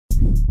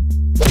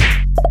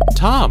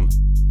Tom.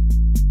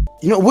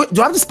 You know what?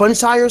 Do I have the sponge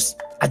tires?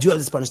 I do have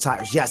the sponge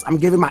tires. Yes, I'm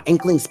giving my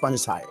Inkling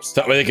sponge tires.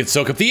 So that way they can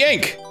soak up the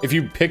ink if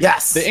you pick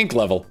the ink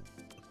level.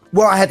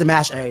 Well, I had to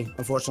mash A,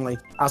 unfortunately.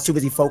 I was too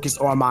busy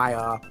focused on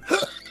my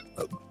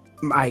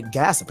my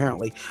gas,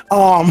 apparently.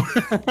 Bob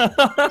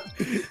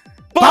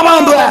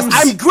on Blast!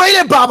 I'm great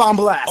at Bob on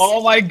Blast!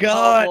 Oh my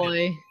god! Oh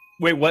boy.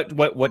 Wait,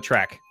 what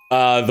track?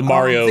 The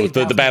Mario,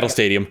 the Battle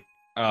Stadium.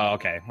 Oh,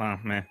 okay. Well,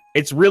 meh.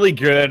 It's really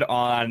good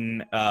on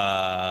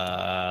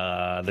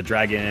the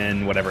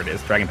Dragon, whatever it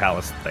is, Dragon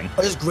Palace thing.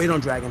 Oh, it's great on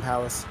Dragon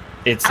Palace.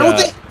 It's I don't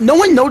think no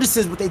one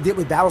notices what they did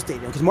with Battle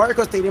Stadium because Mario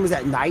Kart Stadium is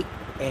at night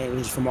and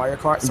it's for Mario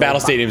Kart. So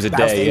Battle Stadium's a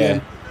day, yeah.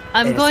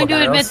 I'm going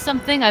to admit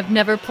something. I've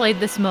never played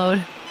this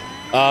mode.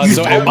 So on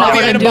the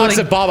item box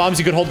at Bob Bombs,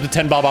 you can hold the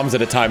 10 Bob Bombs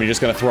at a time. You're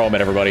just gonna throw them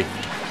at everybody.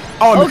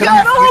 Oh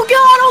god! Oh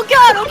god! Oh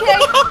god! Okay.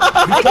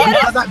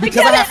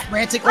 Because I have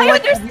frantic. I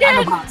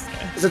understand.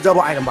 It's a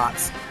double item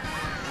box.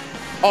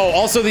 Oh,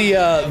 also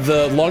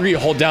the longer you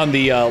hold down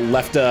the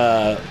left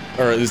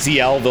or the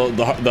ZL,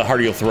 the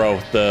harder you'll throw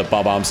the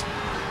Bob Bombs.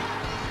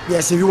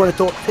 Yeah, so if you want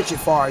to pitch it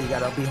far, you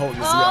gotta be holding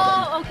the ZL.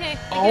 Oh, okay.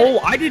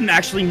 I didn't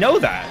actually know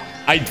that.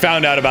 I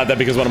found out about that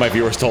because one of my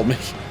viewers told me.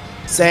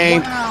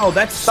 Same. Wow,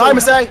 that's so sorry,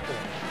 mistake.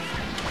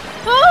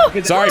 Oh,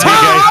 sorry,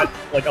 BK.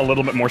 Like a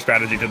little bit more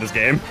strategy to this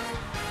game.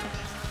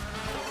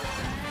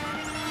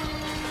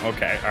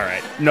 Okay, all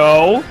right.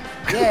 No.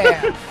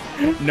 Yeah.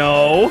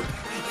 No.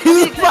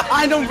 He's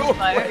behind him real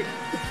quick.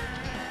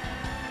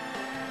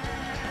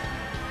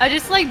 I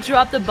just like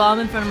dropped the bomb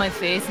in front of my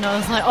face, and I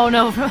was like, "Oh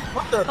no!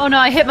 Oh no!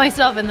 I hit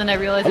myself!" And then I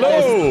realized,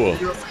 "Hello!"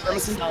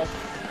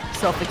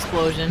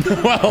 Self-explosion.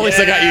 Well, at least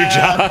I got you,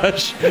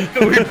 Josh.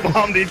 We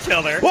bombed each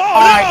other.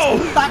 Whoa!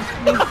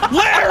 No!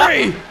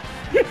 Larry!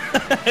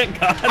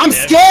 I'm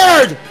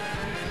scared.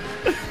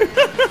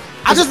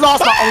 I just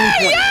lost my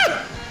only point.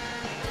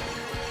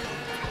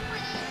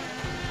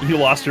 You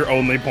lost your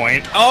only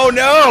point. Oh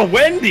no,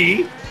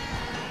 Wendy!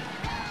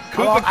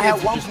 I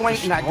had 1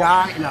 point and I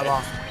died and I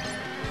lost.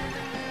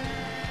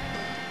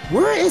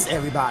 Where is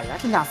everybody? I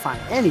cannot find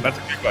anybody. That's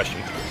a good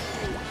question.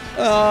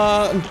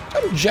 I'm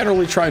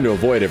generally trying to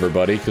avoid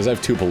everybody because I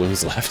have 2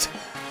 balloons left.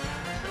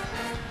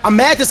 I'm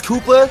mad this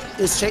Koopa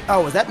is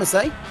oh, is that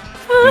Masai?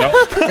 No.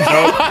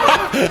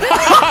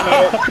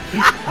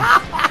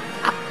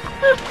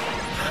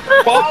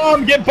 No.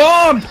 Bomb! Get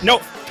bombed!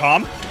 No,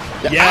 Tom.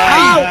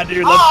 Yeah,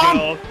 dude, let's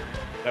go.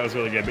 That was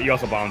really good, but you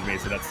also bombed me,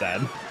 so that's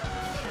sad.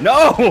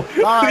 No! Oh,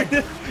 no,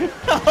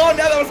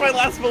 that was my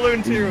last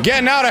balloon, too.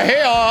 Getting out of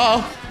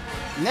here!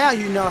 Now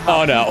you know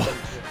how. Oh, no.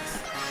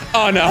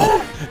 Oh,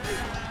 no.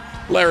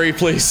 Larry,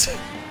 please.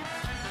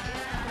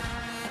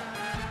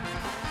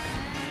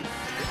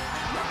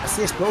 I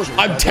see explosion.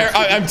 I'm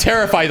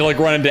terrified to, like,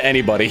 run into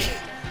anybody.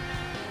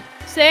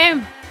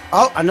 Same.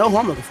 Oh, I know who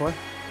I'm looking for.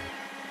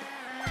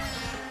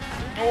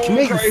 Oh, Can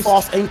you make a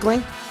false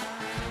inkling?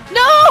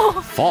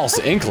 No! False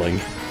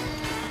inkling?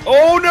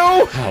 Oh,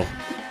 no! How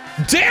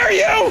dare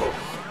you!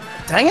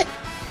 Dang it!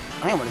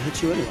 I am gonna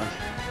hit you anyway.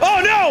 Oh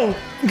no!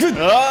 Good,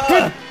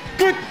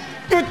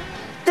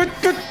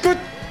 good.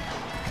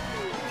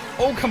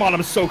 Oh, come on,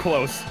 I'm so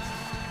close.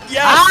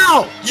 Yes!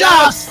 Ow!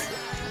 Just!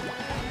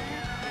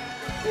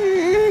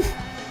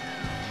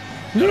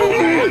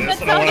 That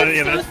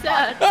sounded so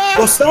sad.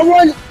 Will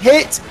someone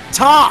hit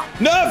Tom?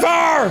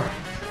 Never!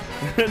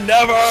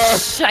 Never!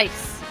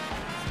 Shice.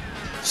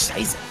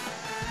 Shice.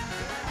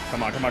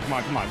 Come on.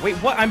 Wait,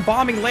 what? I'm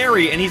bombing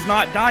Larry and he's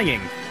not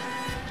dying.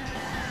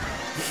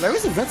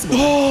 Larry's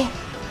invincible.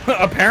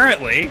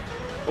 Apparently.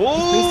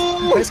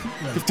 Oh!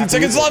 15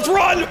 seconds left.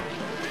 Run!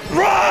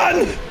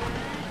 Run!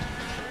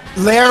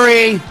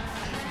 Larry!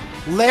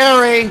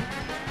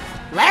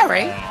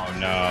 Oh,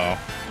 no.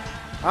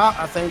 Oh,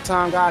 I think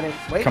Tom got it.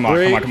 Wait. Come on.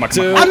 I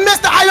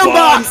missed the item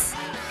box!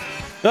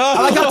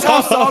 I like how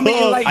Tom saw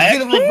me and, like,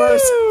 did a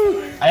reverse.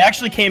 I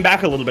actually came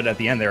back a little bit at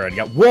the end there and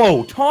got,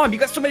 whoa, Tom, you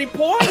got so many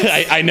points!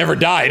 I never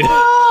died.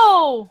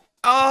 Whoa!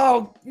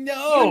 Oh,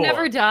 no! You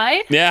never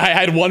died? Yeah, I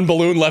had 1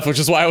 balloon left, which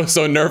is why I was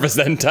so nervous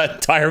that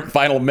entire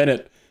final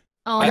minute.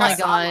 Oh my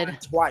god.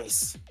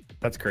 Twice.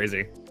 That's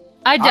crazy.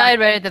 I died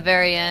right at the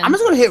very end. I'm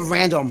just gonna hit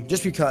random,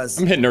 just because.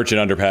 I'm hitting Urchin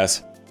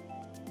Underpass.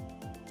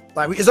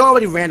 Like, it's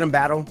already random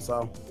battle,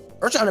 so.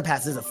 Urchin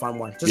Underpass is a fun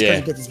one, just because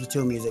you get this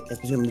Splatoon music.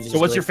 So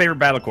what's your favorite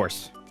battle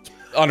course?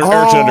 Urchin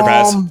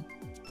Underpass.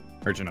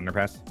 Urchin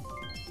Underpass?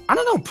 I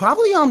don't know,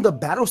 probably the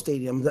Battle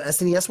Stadium, the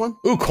SNES one.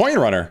 Ooh, Coin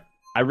Runner.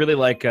 I really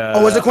like...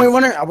 oh, was it Coin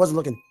Runner? I wasn't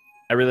looking.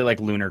 I really like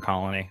Lunar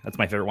Colony. That's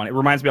my favorite one. It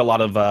reminds me a lot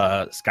of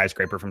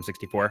Skyscraper from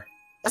 64.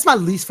 That's my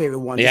least favorite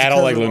one. Yeah, I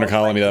don't like Lunar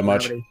Colony that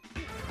much.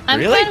 I'm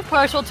kind of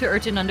partial to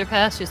Urchin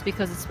Underpass just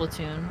because it's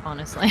Splatoon,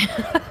 honestly.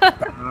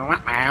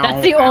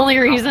 That's the only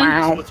reason.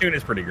 Splatoon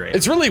is pretty great.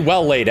 It's really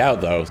well laid out,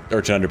 though,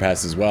 Urchin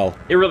Underpass as well.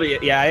 It really,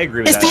 yeah, I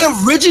agree with that. It's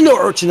the original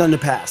Urchin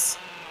Underpass.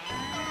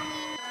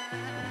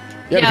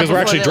 Yeah, because we're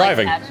actually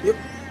driving. Wait,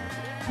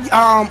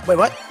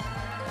 what?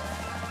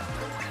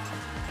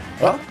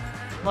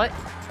 What?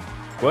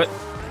 What?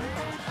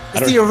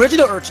 It's the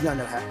original Urchin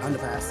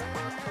Underpass.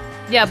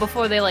 Yeah,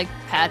 before they like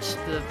patched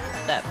the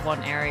that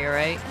one area,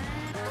 right?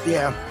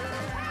 Yeah.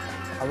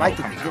 I like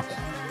that they did that.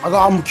 Although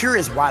I'm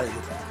curious why they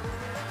did that.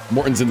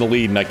 Morton's in the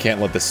lead, and I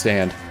can't let this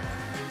stand.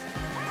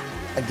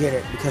 I get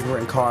it, because we're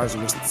in cars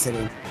and we're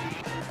sitting.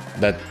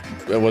 That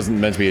it wasn't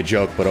meant to be a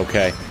joke, but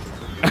okay.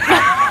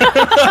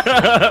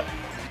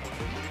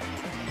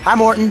 Hi,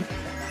 Morton.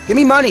 Give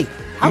me money.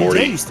 How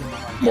dare you steal my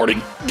money?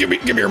 Morty, give me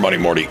your money,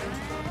 Morty.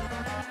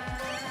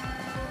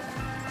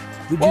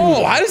 We do Oh,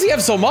 need how does he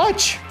have so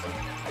much?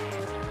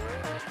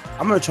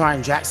 I'm gonna try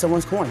and jack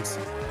someone's coins.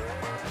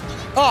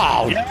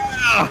 Oh,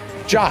 Yeah!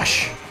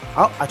 Josh.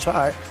 Oh, I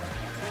tried.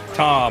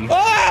 Tom.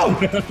 Oh!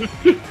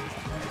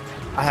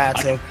 I had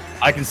to.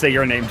 I can say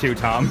your name too,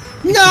 Tom.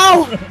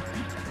 No!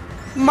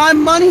 My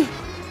money!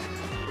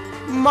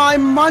 My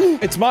money!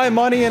 It's my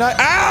money, and I.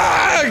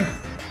 Ah!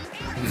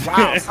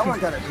 Wow, someone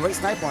got a great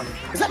snipe on it.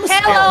 Is that Mr.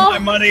 Hello. My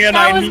money and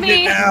That I was need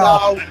me. it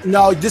now.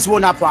 No, this will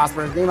not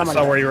prosper. Give me my I money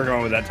saw back. where you were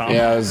going with that, Tom.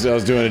 Yeah, I was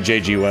doing a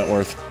JG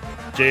Wentworth.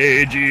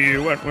 J.G.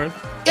 Wentworth.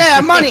 Yeah,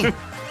 money!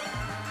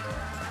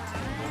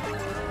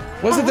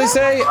 What did they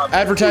say?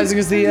 Advertising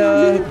is the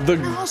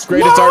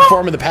greatest art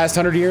form in the past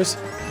 100 years.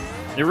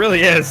 It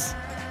really is.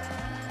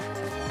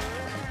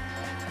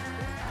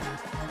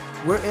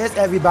 Where is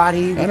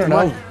everybody? I don't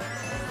know.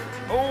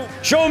 Oh,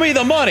 Show me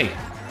the money.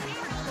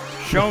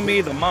 show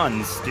me the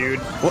muns, dude.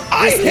 Well,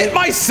 I hit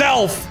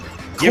myself.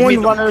 Give me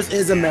Coin the- runners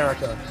is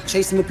America.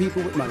 Chasing the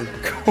people with money.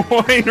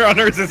 Coin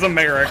Runners is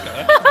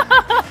America.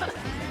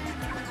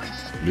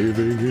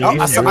 Living in Oh,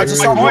 I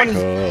just saw money.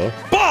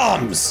 America.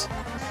 Bombs.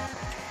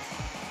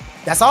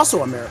 That's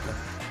also America.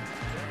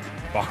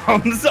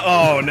 Bombs?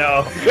 Oh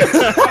no.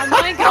 Oh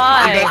my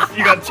god.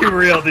 You got too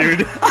real, dude.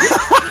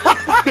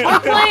 We're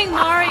playing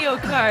Mario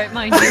Kart,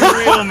 mind Too you.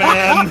 real,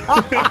 man.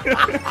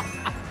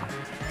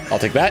 I'll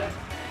take that.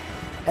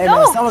 Hey No.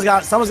 man,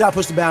 someone's got to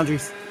push the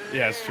boundaries.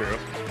 Yeah, it's true.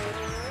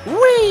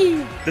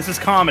 Whee! This is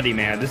comedy,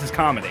 man. This is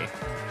comedy.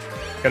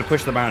 Gotta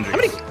push the boundaries.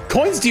 How many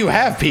coins do you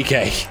have,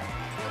 PK?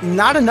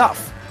 Not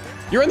enough.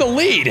 You're in the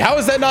lead. How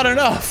is that not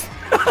enough?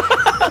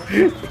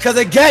 Because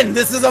again,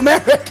 this is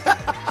America.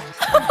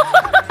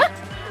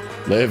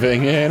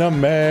 Living in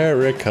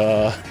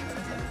America.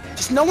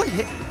 Just no one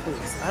hit me,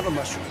 please. I have a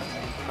mushroom.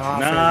 No,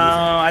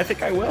 I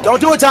think I will. Don't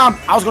do it, Tom.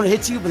 I was going to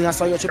hit you, but then I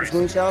saw your triple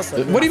screen shell.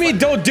 So What do you mean,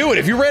 don't do it?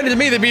 If you ran into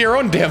me, that'd be your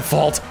own damn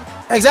fault.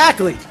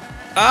 Exactly.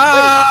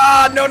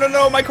 Ah! No, no,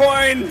 no! My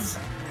coins!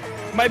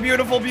 My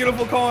beautiful,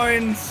 beautiful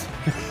coins!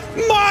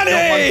 Money!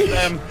 Don't munch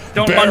them!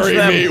 Don't munch Bury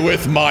them! me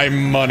with my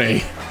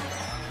money.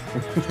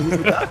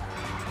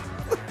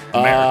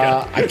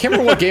 I can't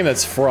remember what game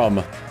that's from.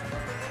 I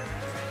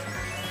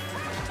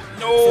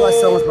feel like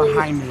someone's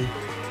behind me.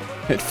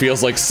 It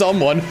feels like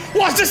someone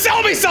wants to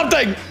sell me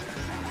something.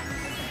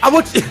 I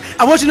want you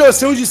to know, as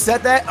soon as you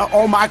said that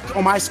on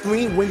my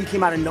screen, Wendy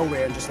came out of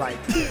nowhere and just like.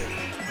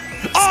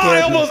 Oh, I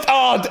scared me. almost.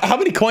 Oh, how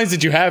many coins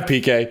did you have,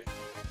 PK?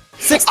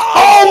 6. Oh,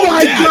 Oh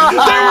my yeah,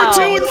 god! There were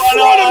two in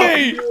front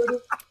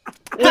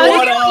of me.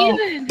 How did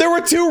you even? There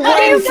were two How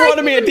right do in you front guys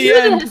of me at the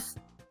even do end. this?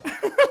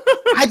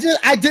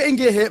 I didn't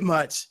get hit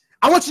much.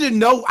 I want you to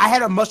know I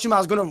had a mushroom. I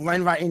was gonna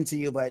run right into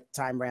you, but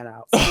time ran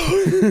out.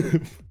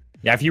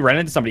 Yeah, if you run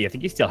into somebody, I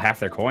think you steal half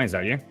their coins,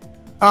 don't you?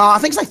 I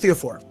think it's like 3 or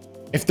 4.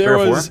 If there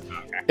 3 or was, 4?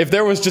 if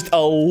there was just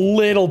a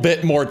little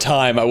bit more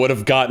time, I would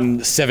have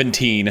gotten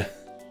 17.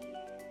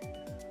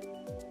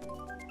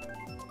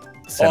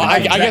 Oh, I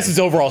guess it's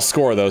overall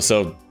score though,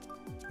 so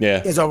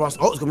yeah. It's over.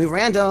 Oh, it's gonna be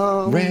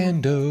random.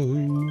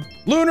 Rando.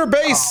 Lunar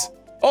base.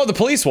 Oh, the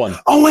police one.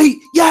 Oh wait,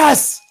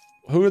 yes.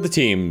 Who are the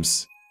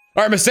teams?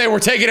 All right, Mistake, we're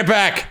taking it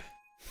back.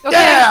 Okay.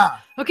 Yeah.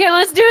 Okay,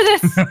 let's do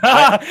this.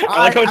 I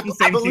like how it's the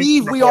I same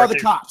believe team we are the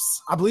before,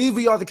 cops. I believe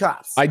we are the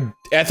cops. I think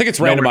it's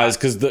No, we're randomized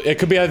because it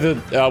could be either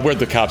we're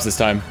the cops this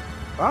time.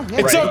 Oh, yeah,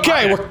 It's right.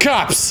 okay, we're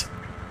cops.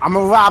 I'm a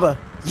robber.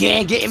 You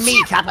ain't getting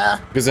me,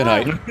 copper.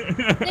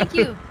 Gesundheit. Thank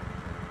you.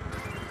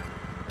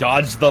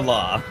 Dodge the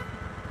law.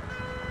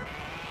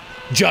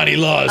 Johnny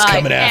Law is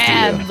coming I after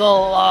am you. the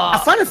law. I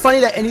find it funny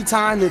that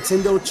anytime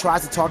Nintendo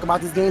tries to talk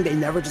about this game, they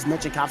never just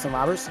mention cops and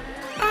robbers.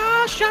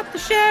 I shot the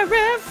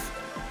sheriff.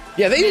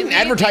 Yeah, they didn't Maybe-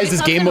 advertise maybe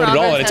this game Cops mode at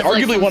all, and Robbers it's has,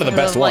 like, arguably some one of the sort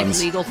best like,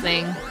 ones. legal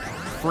thing.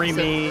 Free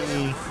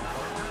me.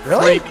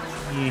 Really?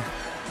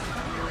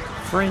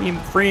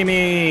 Free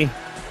me.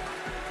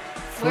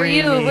 Where are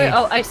you? Where,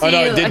 oh, I see Oh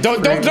no! you. I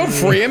Don't see you. don't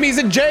free him. He's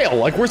in jail.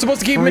 Like we're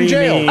supposed to keep him in Free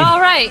jail. me. All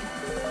right.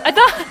 I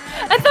thought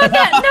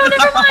that. No,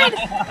 never mind.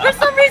 For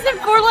some reason,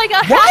 for like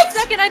a half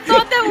second, I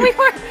thought that we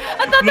were.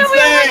 I thought that we were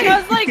ready.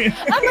 I was like,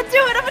 I'm gonna do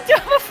it. I'm gonna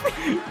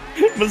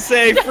do it.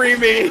 Mistake, free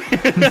me.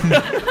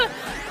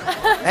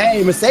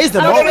 Hey, Mercedes, the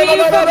I'll moment. free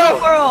you from the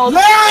world.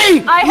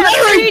 Larry! I have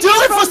Larry, freed do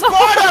you it for from the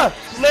Sparta!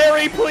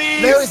 Larry,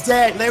 please. Larry's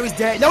dead. Larry's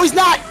dead. No, he's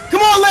not.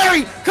 Come on,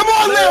 Larry. Come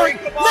on, Larry.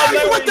 Larry, come on,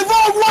 Larry, you went the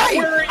wrong way.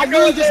 Where are you I really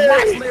going, just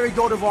Larry? watched Larry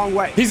go the wrong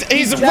way. He's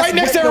just right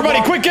next to went the everybody.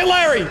 wrong- Quick, get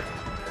Larry.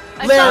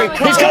 I Larry, saw it.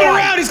 come He's on. coming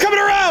around. He's coming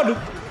around.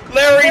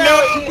 Larry, You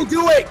no. can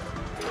do it.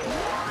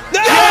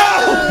 No!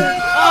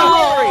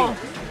 Oh.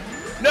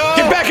 No.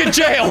 Get back in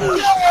jail.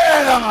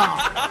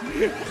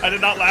 Yeah. I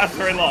did not last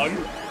very long.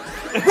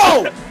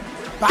 Whoa.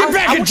 Get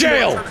back in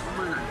jail.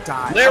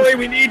 die. Larry,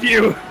 we need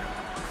you.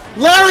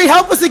 Larry,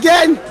 help us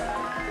again.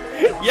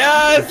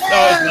 Yes.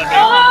 Oh, Lemmy.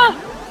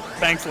 Ah!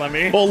 Thanks,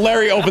 Lemmy. Well,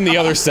 Larry opened the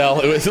other cell.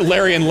 It was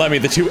Larry and Lemmy,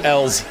 the two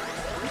L's.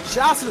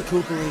 Shout out to the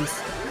Koopalings.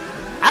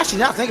 Actually,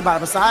 now think about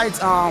it. Besides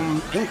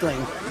Inkling,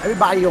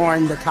 everybody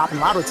on the Cop and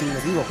Lotto team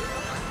is evil.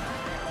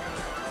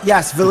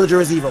 Yes,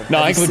 Villager is evil.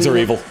 No, Inklings are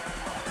evil.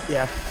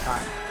 Yeah. All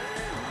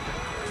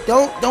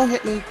right. Don't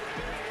hit me.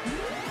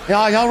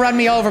 No, don't run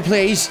me over,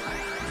 please.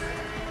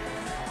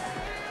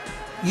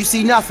 You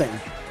see nothing.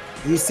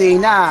 You see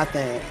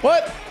nothing.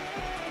 What?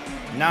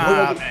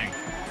 Nothing.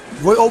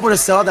 Roy opened a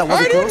cell that I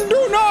wasn't didn't closed.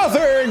 do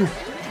nothing.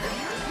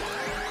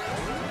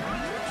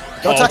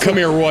 Don't Oh, touch come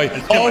me. here, Roy.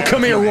 Oh,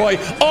 come here, Roy.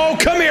 Oh,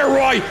 come here,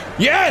 Roy.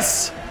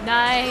 Yes.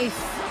 Nice.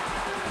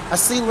 I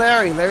see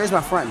Larry. Larry's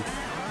my friend.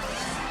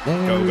 Go,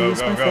 go,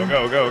 go, go,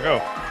 go, go,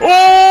 go.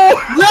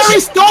 Oh! Larry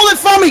stole it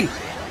from me.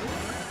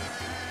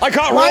 I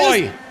caught Why Roy.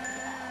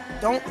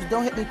 is-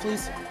 Don't hit me,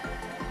 please.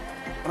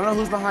 I don't know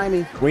who's behind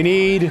me. We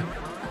need.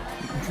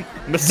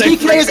 Mistake.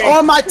 DK is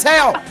on my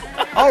tail.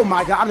 Oh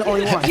my god, I'm the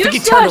only one. I think he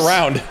You turned shush.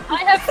 around. I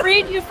have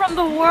freed you from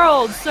the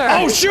world, sir.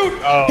 Oh shoot!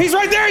 Oh. He's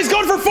right there. He's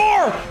going for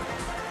 4.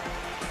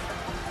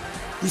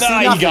 You see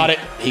Ah, nothing. he got it.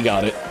 He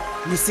got it.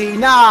 You see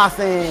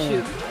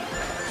nothing. Shoot.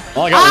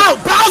 All I got.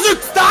 Ow!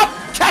 Bowser, stop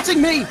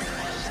catching me!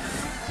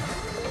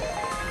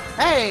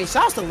 Hey,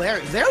 shouts to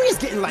Larry. Larry is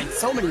getting like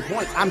so many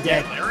points. I'm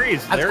dead. Yeah,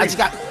 Larry's. I just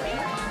got.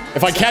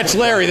 If I catch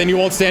Larry, then you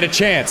won't stand a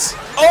chance.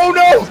 Oh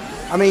no!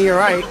 I mean, you're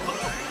right.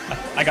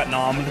 I got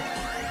nommed.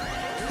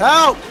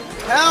 Help!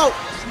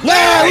 Help!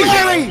 Larry!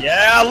 Larry!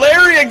 Yeah,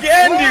 Larry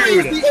again,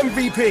 Larry's dude.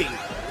 the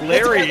MVP.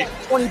 Larry. He's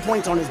got 20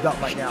 points on his belt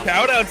right now.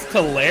 Shoutouts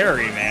to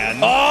Larry, man.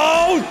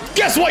 Oh,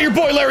 guess what? Your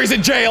boy Larry's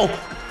in jail.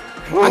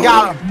 I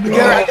got him.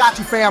 Larry, I got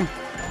you, fam.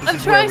 This I'm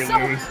is where trying we so-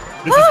 lose.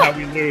 This is how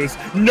we lose.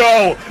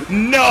 No,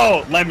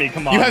 no, Lemmy,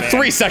 come on. You have man.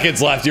 3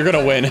 seconds left. You're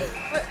gonna win.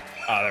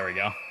 Oh, there we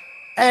go.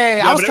 Hey,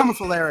 Yeah, I was but coming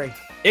for Larry.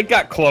 It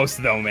got close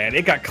though, man.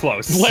 It got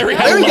close. Larry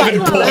had Larry got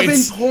 11 11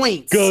 points.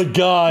 points. Good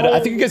God. I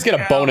think you guys get a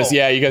Holy bonus. cow.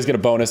 Yeah, you guys get a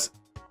bonus.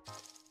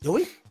 Do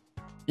we?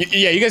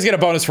 Yeah, you guys get a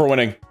bonus for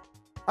winning.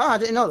 Oh, I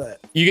didn't know that.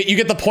 You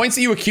get the points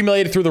that you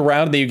accumulated through the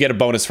round, and then you get a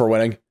bonus for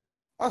winning.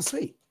 Oh,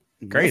 sweet.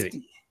 Crazy.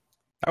 Nifty.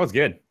 That was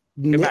good.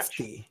 Good match.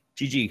 Nifty.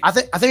 GG. I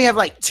think we have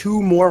like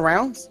 2 more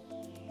rounds.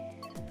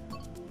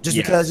 Just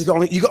Yes.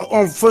 because you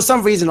go for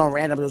some reason on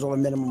random it was only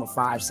a minimum of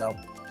 5, so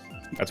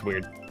That's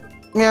weird.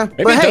 yeah.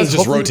 Maybe but it hey, does just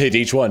hopefully- rotate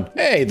each one.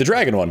 Hey, the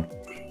dragon one.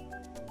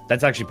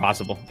 That's actually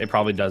possible. It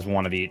probably does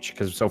one of each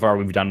because so far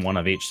we've done one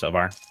of each so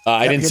far.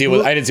 I Yep, didn't yep, see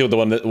what I didn't see what the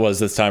one that was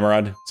this time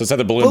around. So it's not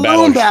the balloon,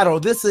 Balloon battle. battle.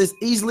 This is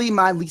easily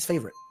my least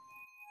favorite.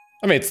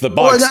 I mean, it's the Or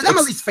box. not my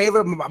It's, least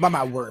favorite, but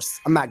my worst.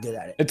 I'm not good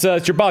at it.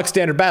 it's your box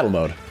standard battle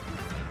mode.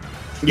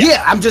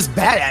 Yeah, I'm just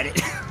bad at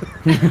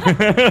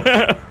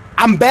it.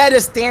 I'm bad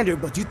at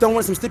standard, but you throw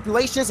in some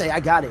stipulations, hey, I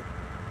got it.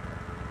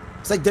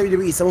 It's like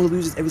WWE. Someone who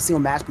loses every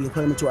single match, but you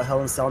put them into a Hell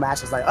in a Cell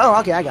match. It's like, oh,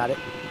 okay, I got it.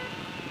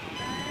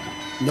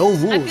 No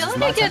rules. I feel It's like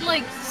my I get time.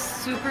 like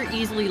super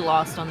easily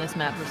lost on this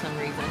map for some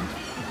reason.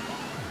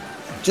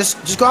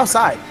 Just go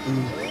outside.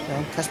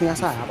 And, catch me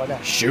outside. How about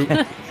that? Shoot.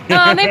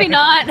 No, maybe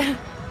not.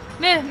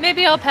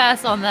 Maybe I'll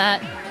pass on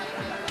that.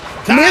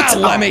 Come here, Ah,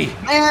 Lemmy.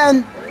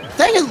 Man,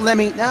 dang it,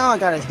 Lemmy. Now I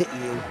gotta hit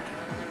you.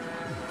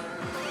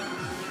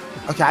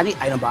 Okay, I need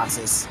item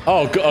boxes.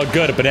 Oh,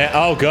 good. A banana.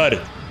 Oh,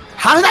 good.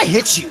 How did I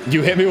hit you?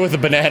 You hit me with a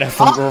banana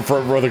from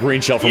the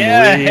green shell from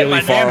Yeah, hit really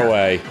my far banana.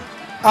 away.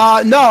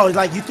 No,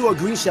 like you threw a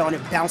green shell and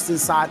it bounced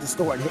inside the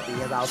store and hit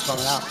me as I was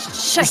coming out. The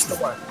Shit.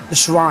 store, the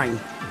shrine.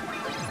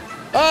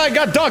 I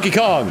got Donkey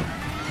Kong.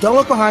 Don't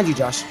look behind you,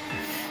 Josh.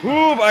 Ooh,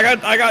 I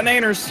got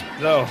naners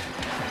though.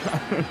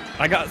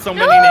 I got so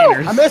many No!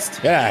 naners. I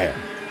missed. Get out of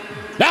here.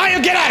 Now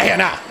you get out of here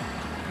now.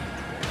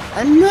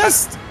 I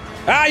missed.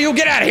 Ah, you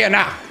get out of here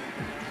now.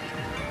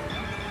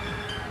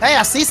 Hey,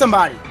 I see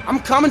somebody. I'm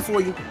coming for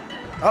you.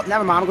 Oh,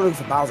 never mind. I'm going to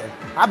go for Bowser.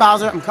 Hi,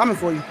 Bowser. I'm coming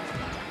for you.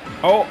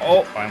 Oh,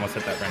 I almost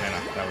hit that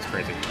banana. That was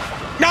crazy.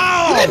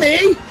 No. Hit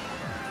me.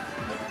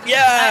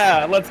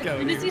 Yeah, let's go. As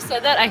soon as dude. you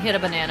said that, I hit a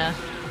banana.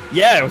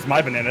 Yeah, it was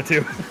my banana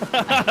too.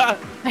 I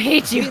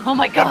hate you. Oh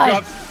my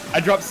god. I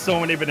dropped so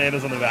many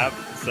bananas on the map,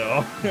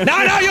 so.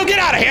 No, you get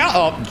out of here.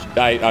 Oh,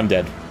 I'm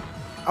dead.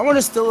 I want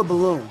to steal a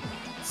balloon.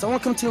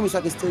 Someone come to me so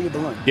I can steal your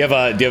balloon. Do you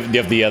have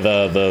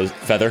the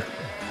feather?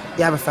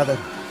 You have a feather.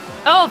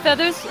 Oh,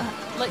 feathers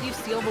let you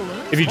steal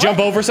balloons? If you jump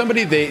over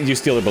somebody, you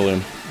steal their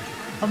balloon.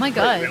 Oh my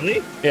god.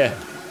 Really? Yeah.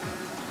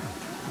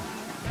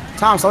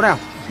 Tom, slow down.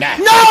 Nah.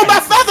 No, my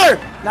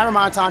feather! Never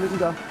mind, Tom. You can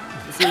go.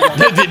 Let's see what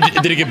you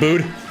got. did it get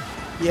booed?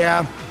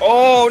 Yeah.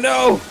 Oh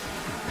no!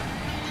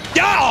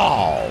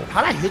 Yo!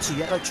 How did I hit you?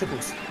 You had like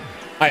triples.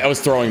 I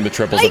was throwing the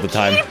triples I at the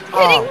time. keep hitting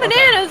Oh, okay.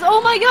 bananas.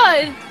 Oh my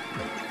god.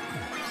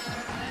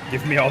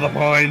 Give me all the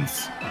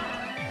points.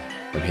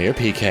 From here,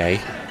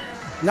 PK.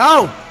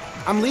 No,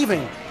 I'm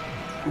leaving.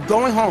 I'm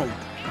going home.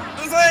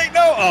 I was like,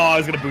 no! Oh, I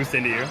was gonna boost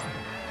into you.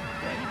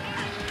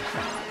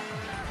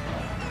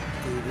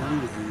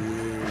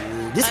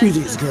 This I'm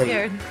music so is great.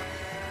 scared.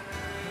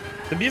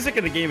 The music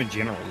in the game in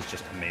general is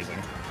just amazing.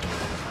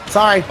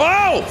 Sorry.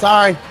 Oh!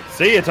 Sorry.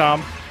 See you,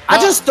 Tom. I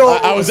just stole.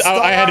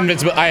 I had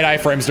invincible. I had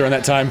iframes during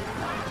that time.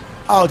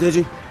 Oh, did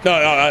you?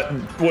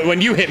 No,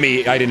 when you hit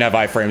me, I didn't have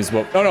iframes.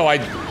 But no,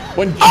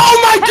 when. Oh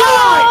my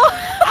God!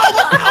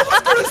 I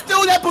was gonna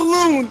steal that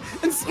balloon.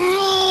 And,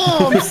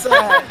 I'm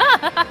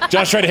sad.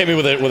 Josh tried to hit me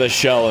with a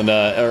shell and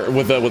or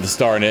with a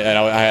star in it, and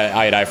I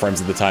had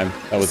iframes at the time.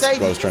 That was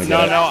what I was trying to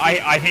get. No,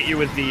 I hit you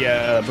with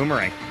the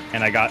boomerang,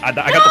 and I got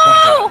the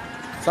point.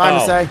 Sorry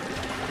to say.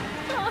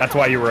 That's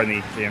why you were in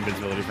the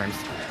invisibility frames.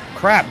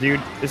 Crap,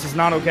 dude. This is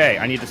not okay.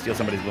 I need to steal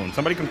somebody's balloon.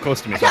 Somebody come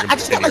close to me. I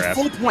just got like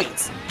full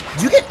points.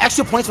 Do you get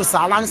extra points for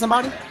sidelining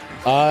somebody?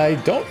 I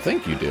don't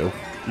think you do.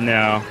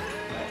 No.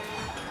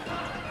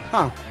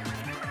 Huh.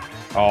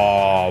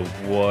 Oh,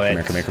 what?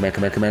 Come here.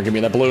 Give me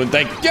that balloon.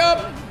 Thank you.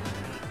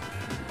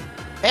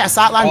 Hey, I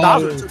sidelined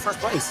Bowser to first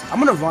place. I'm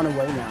gonna run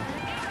away now.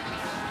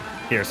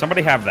 Here,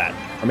 somebody have that.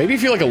 Or maybe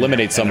if you like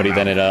eliminate somebody,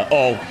 then it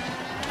oh.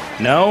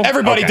 No.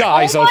 Everybody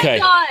dies. Oh Okay.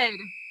 my God.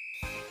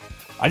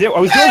 I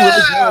was doing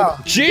really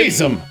good. Jeez,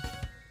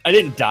 I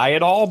didn't die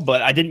at all,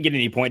 but I didn't get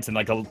any points in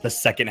like the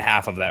second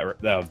half of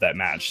that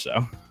match.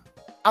 So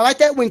I like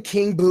that when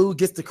King Boo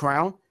gets the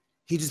crown,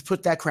 he just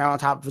put that crown on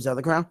top of his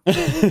other crown.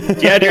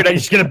 Yeah, dude, I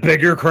just get a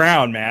bigger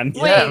crown, man.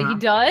 Wait, he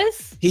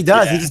does? He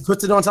does. Yeah. He just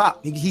puts it on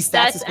top. He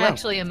stacks his That's crown.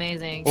 actually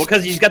amazing. Well,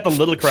 because he's got the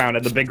little crown,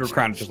 and the bigger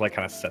crown just like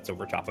kind of sets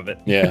over top of it.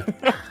 Yeah.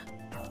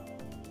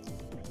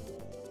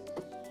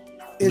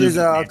 It is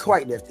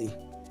quite nifty.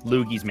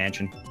 Luigi's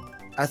mansion.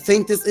 I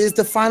think this is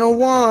the final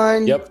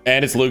one. Yep,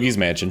 and it's Luigi's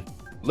mansion.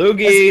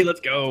 Luigi, let's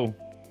go.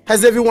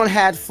 Has everyone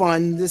had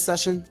fun this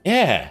session?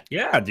 Yeah.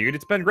 Yeah, dude,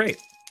 it's been great.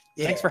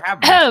 Yeah. Thanks for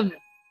having me.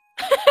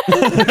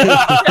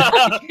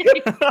 I'm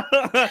kidding.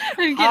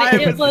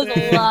 It was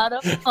a lot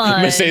of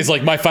fun. Mercedes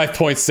like my 5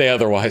 points say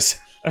otherwise.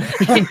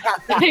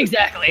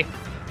 Exactly.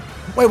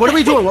 Wait, what are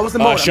we doing? What was the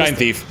mode? Shine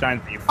Thief. Shine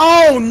Thief.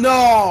 Oh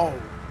no!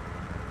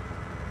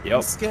 I'm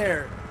Yep.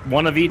 scared.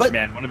 One of each,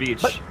 man. One of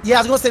each. But yeah, I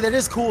was gonna say that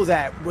is cool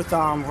that with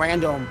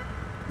random,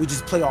 we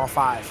just play all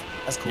 5.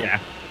 That's cool. Yeah.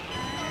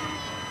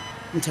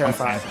 I'm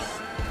terrified.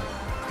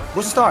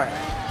 What's the start?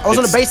 I was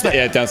in the basement.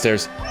 Yeah,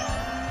 downstairs.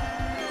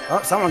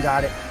 Oh, someone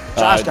got it.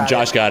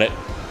 Josh got it.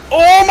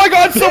 Oh my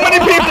God! So many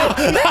people.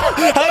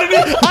 How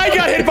did he? I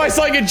got hit by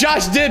something and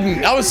Josh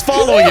didn't. I was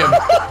following him.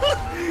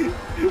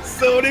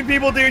 So many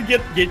people, dude.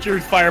 Get your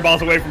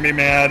fireballs away from me,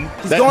 man.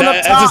 He's going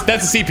up top.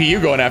 That's a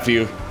CPU going after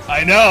you.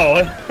 I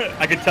know.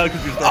 I could tell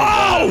because he's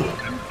throwing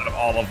instead of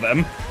all of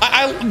them.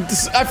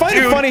 I find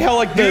it funny how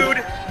like the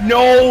dude.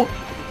 No.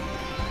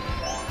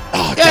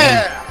 Oh,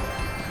 Yeah.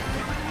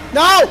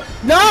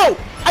 No!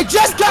 I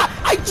just got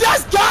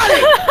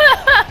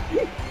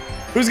it!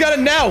 Who's got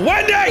it now?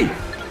 Wendy!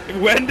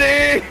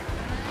 Wendy!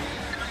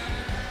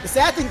 The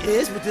sad thing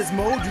is, with this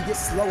mode, you get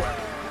slower.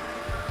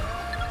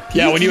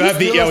 Yeah, when you have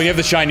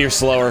the shine, you're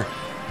slower.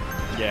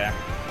 Yeah.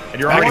 And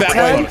you're already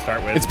slow to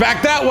start with. It's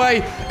back that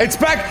way. It's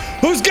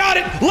back. Who's got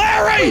it?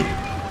 Larry!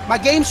 My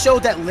game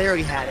showed that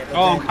Larry had it.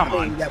 Oh, come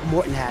on. That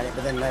Morton had it,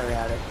 but then Larry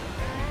had it.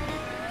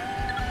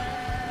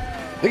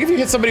 I think if you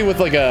hit somebody with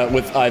like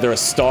with either a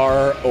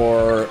star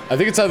or I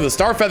think it's either the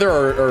star feather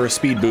or a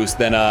speed boost,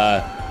 then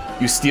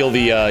you steal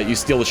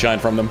the shine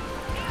from them.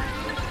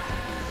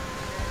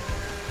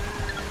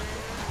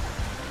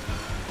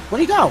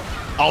 Where'd he go?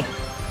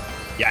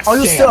 Yes. Oh, he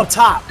was still up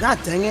top. God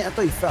dang it! I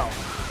thought he fell.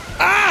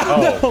 Ah!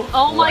 Oh. No.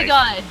 Oh my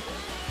God. I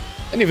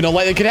didn't even know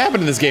lightning could happen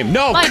in this game.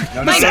 No! Mine.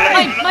 I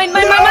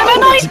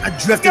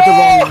drifted the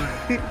wrong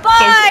way.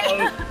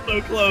 Bye.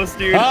 So close,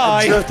 dude.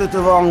 I drifted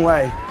the wrong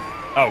way.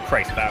 Oh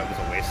Christ, that was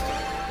a waste.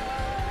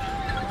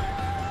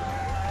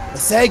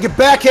 Let's say, get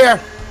back here.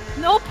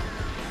 Nope.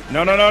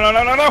 No.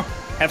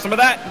 Have some of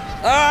that.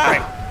 Ah!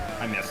 Right.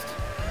 I missed.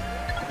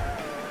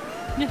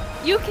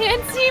 You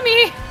can't see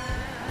me.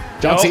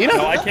 John Cena?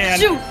 No, I can.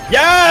 Shoot.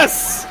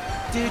 Yes!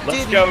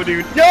 Let's go,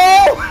 dude. No!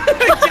 I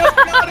just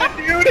got it,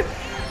 dude!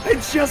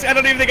 I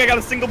don't even think I got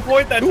a single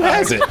point that time. Who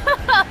has it?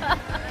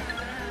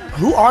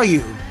 Who are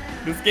you?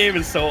 This game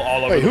is so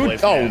all over Wait, the who?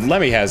 place. Oh, man.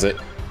 Lemmy has it.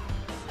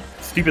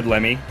 Stupid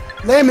Lemmy.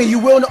 Lemmy, you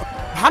will know.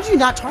 How do you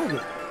not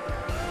target?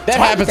 That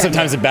happens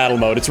sometimes in battle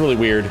mode. It's really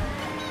weird.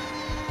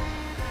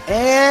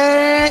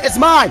 And it's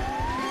mine.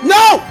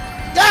 No!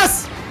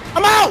 Yes!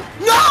 I'm out!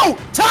 No!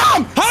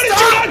 Tom! How did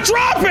you not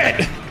drop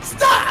it?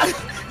 Stop!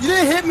 You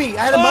didn't hit me.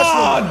 I had a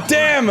mushroom. Oh,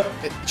 damn!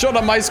 It showed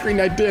on my screen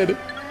I did.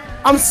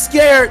 I'm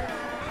scared.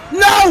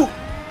 No!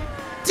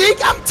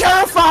 Deke, I'm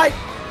terrified.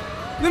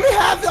 Let me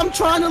have it. I'm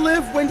trying to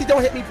live. Wendy,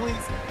 don't hit me, please.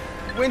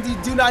 Wendy,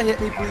 do not hit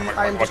me, please.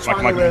 I am just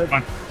trying to live.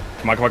 Come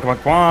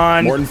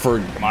on. Morton, for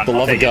the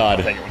love of God.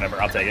 I'll take it,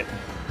 whatever. I'll take it.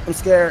 I'm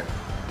scared.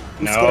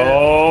 I'm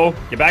No,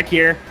 get back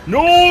here.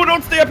 No,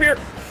 don't stay up here.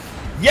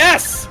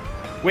 Yes.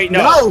 Wait,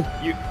 no. No.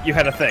 You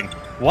had a thing.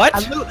 What?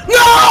 No,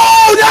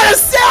 not a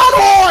sound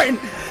horn.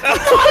 I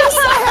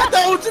had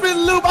the ultimate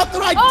loop. I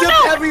thought I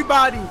dipped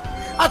everybody.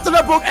 I thought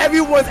I broke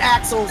everyone's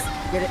axles.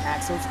 Get it,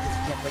 axles? Because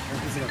you can't break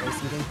axles in a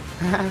racing game.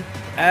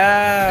 I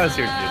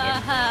see what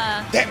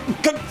you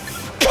did there.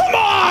 Come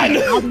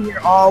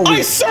on!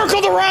 I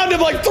circled around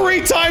him like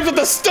 3 times with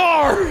the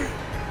star.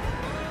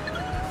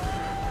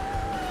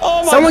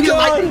 Oh my Someone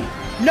god! get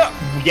No.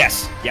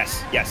 Yes.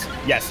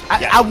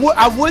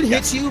 I would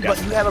hit you, but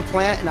you have a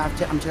plant, and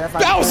I'm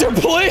terrified. Bowser,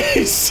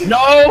 please!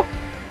 No.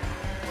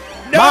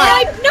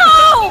 Mine.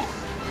 No!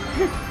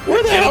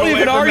 Where the hell away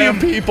even from are you him.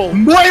 people?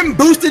 Morton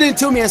boosted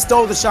into me and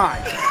stole the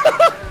shine.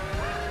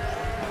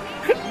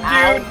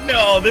 Dude,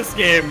 no, this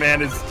game,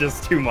 man, is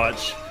just too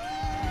much.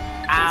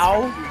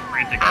 Ow.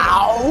 Frantic.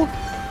 Ow.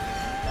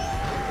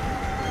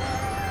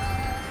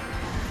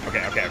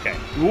 Okay.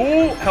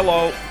 Ooh,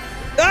 hello.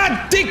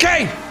 Ah,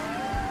 DK!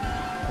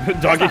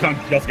 Donkey Kong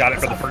just got it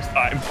for the first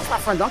time. That's my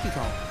friend Donkey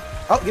Kong.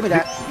 Oh, give me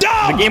that.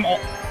 The game.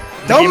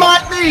 Don't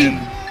mind me.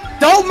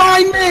 Don't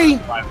mind me.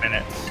 5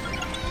 minutes.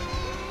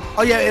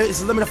 Oh yeah,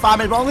 it's a limit of 5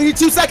 minutes, but I only need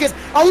 2 seconds.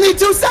 I only need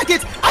 2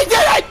 seconds. I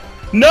did it.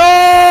 No!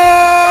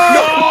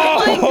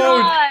 Oh my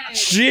god!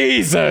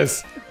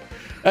 Jesus!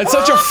 That's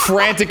such a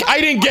frantic. I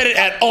didn't get it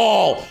at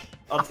all.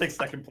 I'll take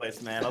second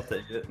place, man. I'll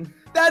take it.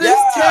 That is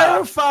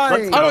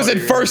terrifying. I was in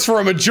first for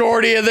a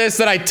majority of this,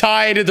 then I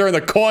tied it during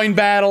the coin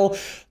battle,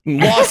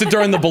 lost it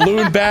during the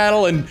balloon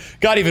battle, and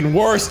got even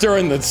worse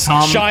during the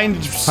shine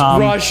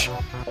rush.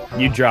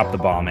 You dropped the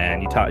ball,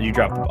 man. You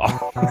dropped the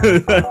ball.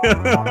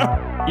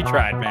 You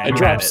tried, man. I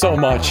dropped so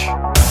much.